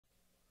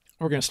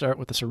We're going to start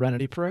with the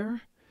Serenity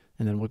Prayer,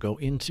 and then we'll go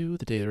into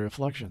the daily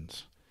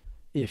reflections.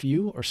 If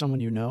you or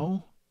someone you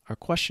know are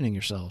questioning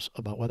yourselves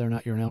about whether or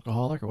not you're an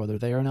alcoholic or whether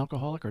they are an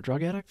alcoholic or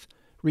drug addict,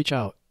 reach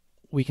out.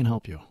 We can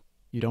help you.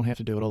 You don't have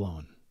to do it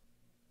alone.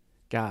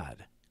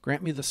 God,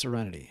 grant me the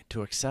serenity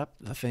to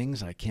accept the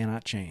things I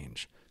cannot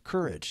change,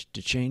 courage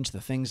to change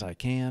the things I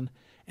can,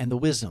 and the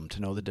wisdom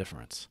to know the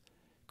difference.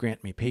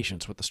 Grant me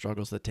patience with the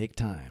struggles that take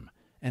time,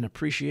 and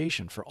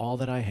appreciation for all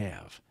that I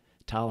have,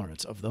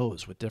 tolerance of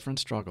those with different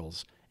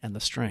struggles, and the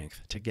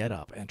strength to get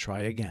up and try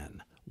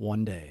again,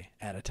 one day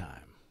at a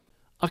time.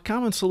 A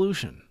common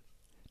solution.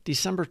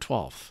 December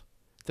 12th.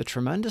 The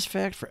tremendous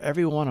fact for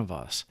every one of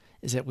us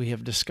is that we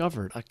have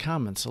discovered a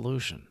common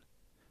solution.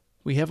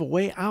 We have a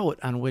way out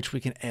on which we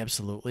can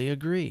absolutely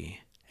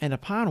agree, and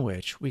upon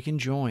which we can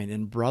join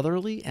in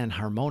brotherly and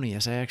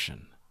harmonious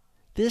action.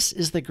 This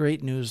is the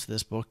great news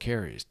this book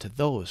carries to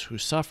those who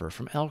suffer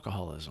from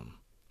alcoholism.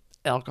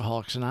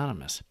 Alcoholics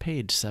Anonymous,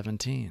 page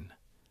 17.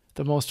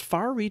 The most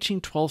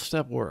far-reaching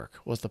 12-step work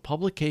was the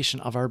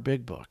publication of our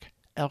big book,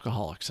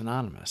 Alcoholics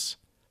Anonymous.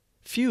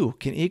 Few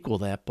can equal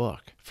that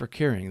book for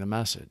carrying the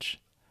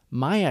message.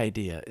 My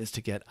idea is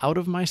to get out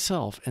of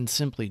myself and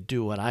simply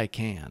do what I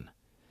can.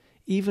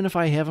 Even if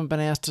I haven't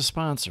been asked to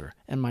sponsor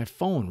and my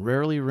phone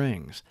rarely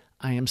rings,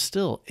 I am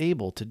still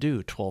able to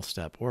do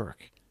 12-step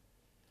work.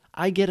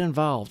 I get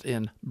involved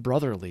in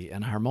brotherly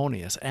and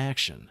harmonious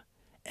action.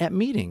 At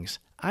meetings,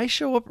 I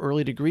show up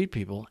early to greet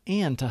people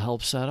and to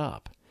help set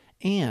up,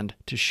 and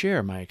to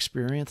share my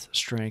experience,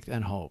 strength,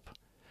 and hope.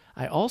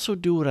 I also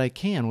do what I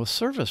can with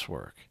service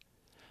work.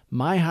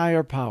 My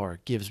higher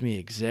power gives me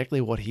exactly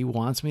what he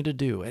wants me to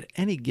do at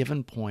any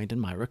given point in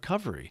my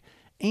recovery,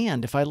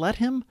 and if I let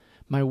him,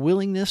 my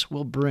willingness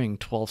will bring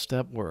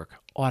 12-step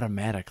work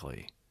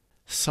automatically.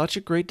 Such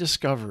a great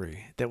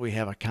discovery that we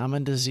have a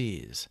common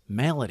disease,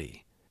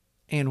 malady,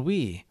 and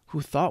we,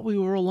 who thought we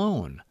were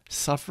alone,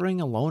 suffering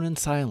alone in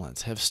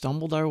silence, have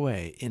stumbled our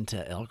way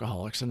into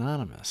Alcoholics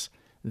Anonymous,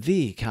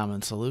 the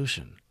common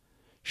solution.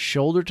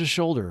 Shoulder to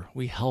shoulder,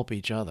 we help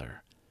each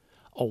other.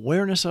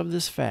 Awareness of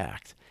this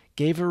fact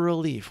gave a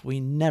relief we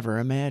never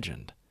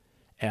imagined.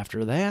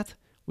 After that,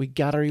 we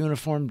got our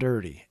uniform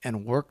dirty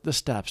and worked the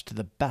steps to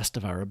the best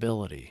of our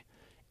ability.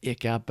 It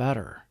got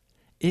better.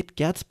 It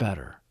gets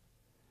better.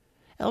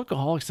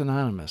 Alcoholics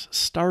Anonymous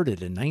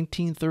started in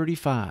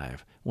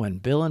 1935 when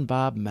Bill and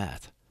Bob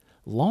met,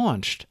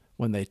 launched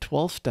when they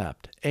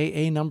 12-stepped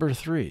AA number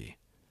 3.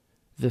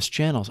 This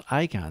channel's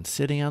icon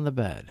sitting on the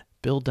bed,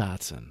 Bill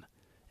Dotson,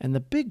 and the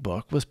big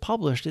book was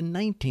published in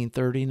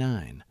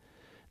 1939.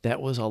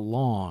 That was a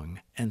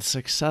long and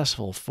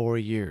successful 4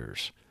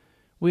 years.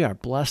 We are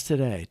blessed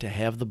today to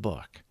have the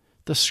book,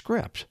 the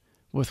script,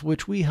 with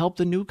which we help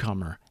the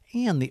newcomer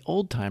and the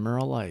old-timer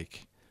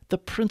alike. The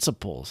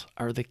principles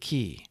are the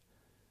key.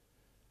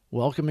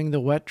 Welcoming the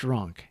wet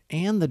drunk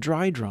and the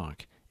dry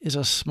drunk is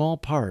a small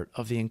part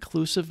of the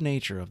inclusive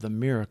nature of the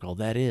miracle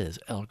that is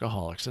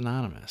Alcoholics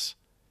Anonymous.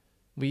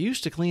 We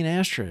used to clean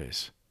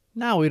ashtrays.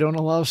 Now we don't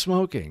allow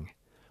smoking.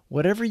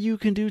 Whatever you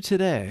can do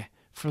today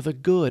for the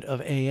good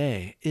of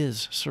AA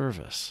is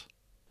service.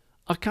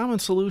 A common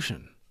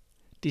solution.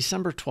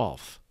 December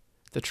 12th.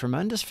 The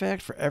tremendous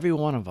fact for every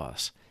one of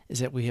us is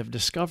that we have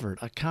discovered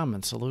a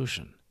common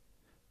solution.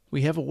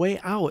 We have a way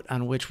out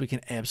on which we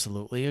can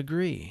absolutely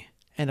agree,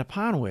 and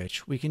upon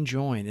which we can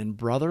join in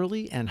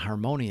brotherly and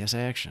harmonious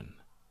action.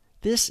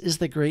 This is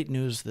the great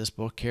news this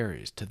book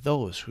carries to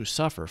those who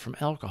suffer from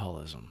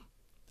alcoholism.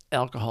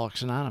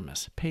 Alcoholics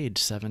Anonymous, page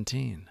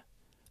 17.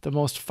 The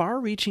most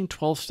far-reaching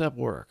 12-step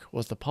work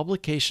was the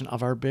publication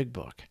of our big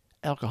book,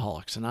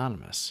 Alcoholics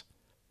Anonymous.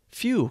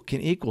 Few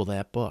can equal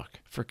that book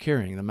for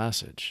carrying the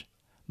message.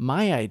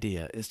 My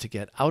idea is to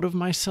get out of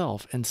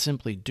myself and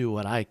simply do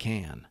what I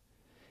can.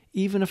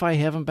 Even if I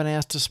haven't been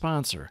asked to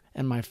sponsor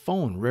and my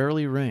phone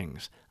rarely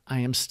rings, I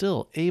am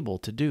still able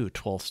to do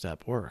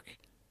 12-step work.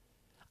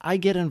 I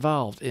get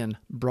involved in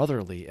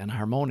brotherly and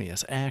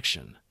harmonious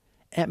action.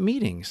 At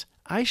meetings,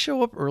 I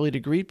show up early to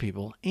greet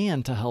people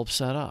and to help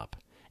set up,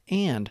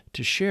 and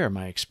to share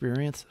my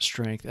experience,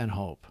 strength, and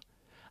hope.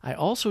 I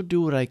also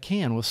do what I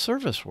can with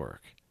service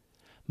work.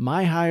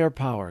 My higher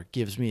power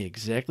gives me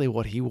exactly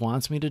what he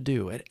wants me to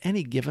do at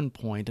any given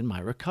point in my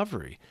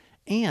recovery,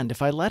 and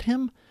if I let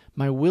him,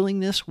 my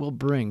willingness will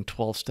bring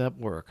 12-step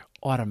work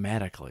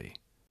automatically.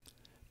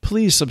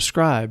 Please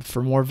subscribe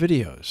for more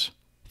videos.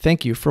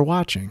 Thank you for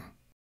watching.